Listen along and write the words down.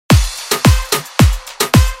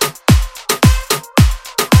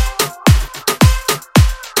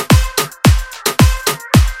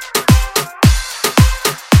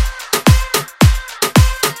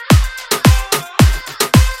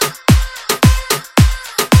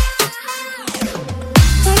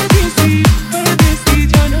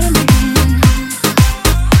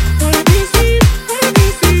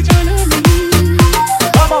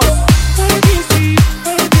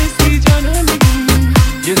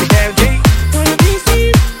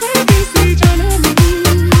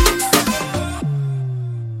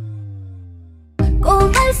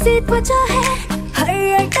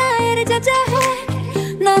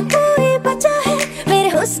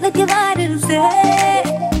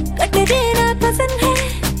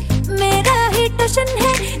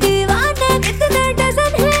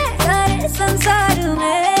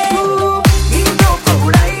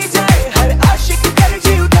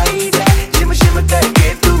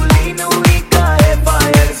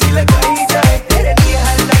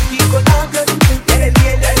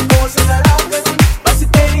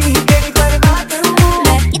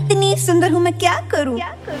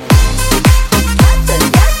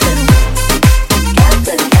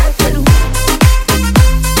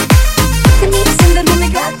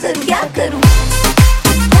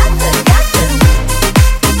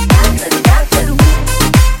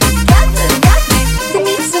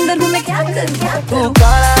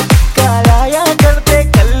काला कालाया करते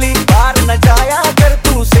कल्ली बार न जाया कर,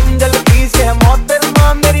 तू सिंगल पीस है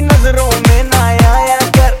मोहतरमा मेरी नजरों में ना आया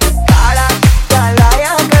कर। काला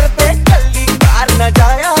कालाया करते कल्ली बार न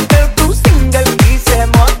जाया कर, तू सिंगल पीस है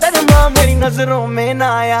मोहतरमा मेरी नजरों में ना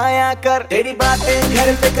आया कर। तेरी बातें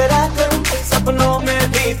घर पे करा करूं, सपनों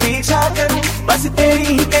में भी पीछा करूं, बस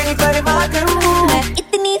तेरी परवाह करूं। मैं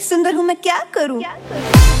इतनी सुंदर हूँ मैं क्या करूं?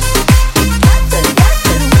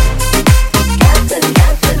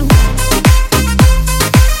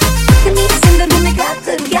 इतनी सुंदर हूँ मैं क्या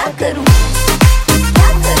करूं? क्या करूं?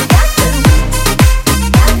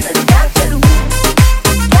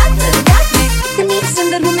 इतनी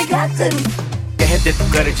सुंदर हूँ मैं क्या करूं? कह दे तू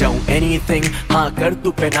कर जाऊं एनीथिंग, हाँ कर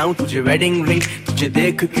तू पहनाऊं तुझे वेडिंग रिंग। तुझे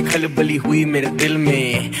देख के खलबली हुई मेरे दिल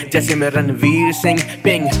में, जैसे मैं रणवीर सिंह।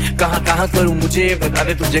 पिंग कहाँ कहाँ करूं मुझे बता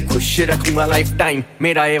दे, तुझे खुश रखूंगा लाइफ टाइम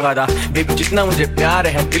मेरा ये वादा। बेबी जितना मुझे प्यार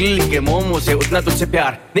है दिल्ली के मोमो से, उतना तुझसे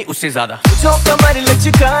प्यार नहीं उससे ज्यादा। जो कमर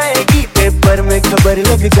लचकाएगी पेपर में खबर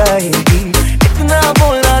लग जाएगी, इतना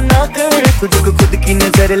बोलना ना कर तुझको खुद की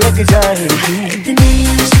नजर लग जाएगी। इतने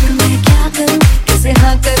आशिक मैं क्या करूं? कैसे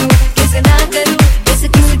हाँ करूं कैसे ना करूं, कैसे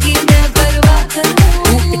किसकी मैं परवाह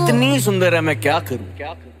करूं? इतनी सुंदर है मैं क्या करूं?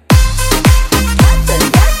 क्या करूं?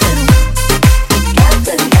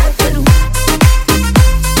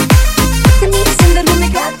 इतनी सुंदर हूँ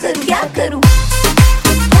मैं क्या करूं? क्या करूं?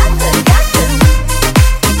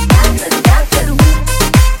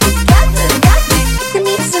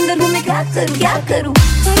 इतनी सुंदर हूँ मैं क्या करूं? क्या करूं?